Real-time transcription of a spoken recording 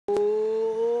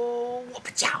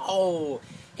Whoop-a-chow!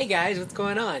 Hey guys, what's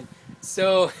going on?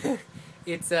 So,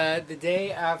 it's the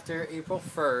day after April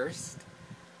 1st,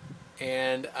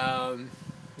 and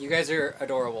you guys are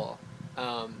adorable.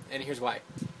 And here's why.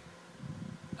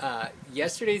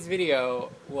 Yesterday's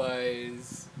video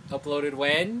was uploaded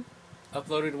when?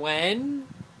 Uploaded when?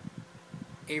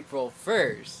 April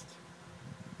 1st.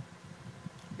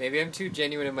 Maybe I'm too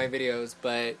genuine in my videos,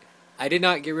 but I did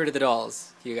not get rid of the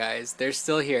dolls, you guys. They're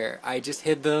still here. I just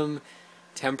hid them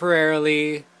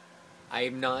temporarily.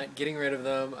 I'm not getting rid of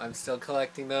them. I'm still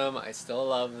collecting them. I still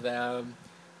love them.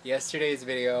 Yesterday's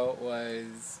video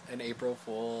was an April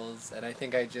Fool's, and I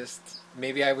think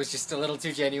maybe I was just a little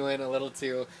too genuine, a little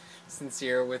too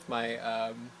sincere with my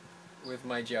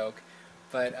joke.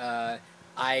 But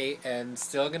I am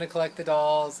still gonna collect the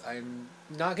dolls. I'm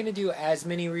not gonna do as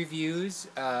many reviews.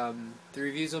 The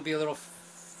reviews will be a little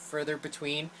further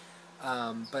between,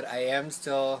 but I am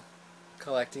still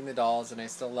collecting the dolls, and I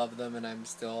still love them, and I'm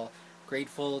still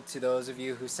grateful to those of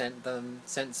you who sent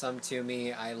some to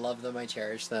me. I love them. I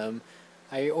cherish them.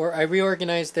 I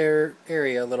reorganized their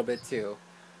area a little bit too.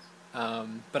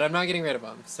 But I'm not getting rid of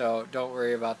them, so don't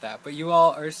worry about that. But you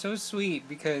all are so sweet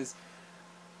because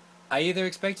I either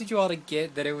expected you all to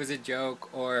get that it was a joke,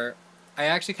 or I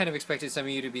actually kind of expected some of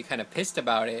you to be kind of pissed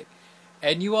about it.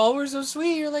 And you all were so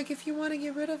sweet. You're like, if you want to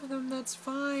get rid of them, that's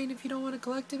fine. If you don't want to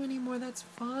collect them anymore, that's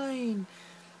fine.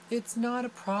 It's not a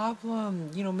problem.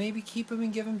 You know, maybe keep them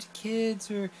and give them to kids,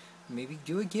 or maybe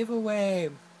do a giveaway.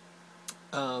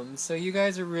 So you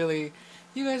guys are really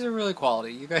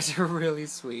quality. You guys are really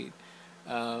sweet.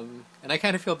 And I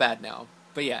kind of feel bad now.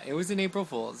 But yeah, it was an April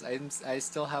Fool's. I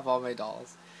still have all my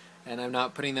dolls, and I'm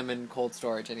not putting them in cold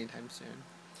storage anytime soon.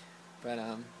 But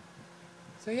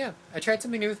so yeah, I tried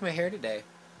something new with my hair today.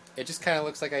 It just kind of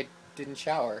looks like I didn't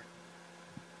shower.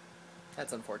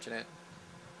 That's unfortunate.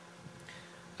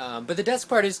 But the desk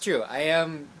part is true. I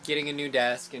am getting a new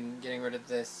desk and getting rid of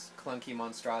this clunky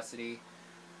monstrosity.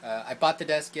 I bought the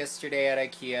desk yesterday at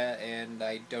IKEA, and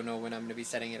I don't know when I'm going to be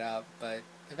setting it up, but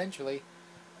eventually.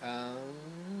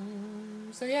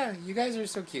 So yeah, you guys are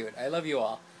so cute. I love you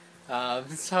all.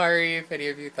 Sorry if any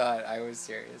of you thought I was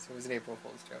serious. It was an April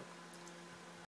Fool's joke.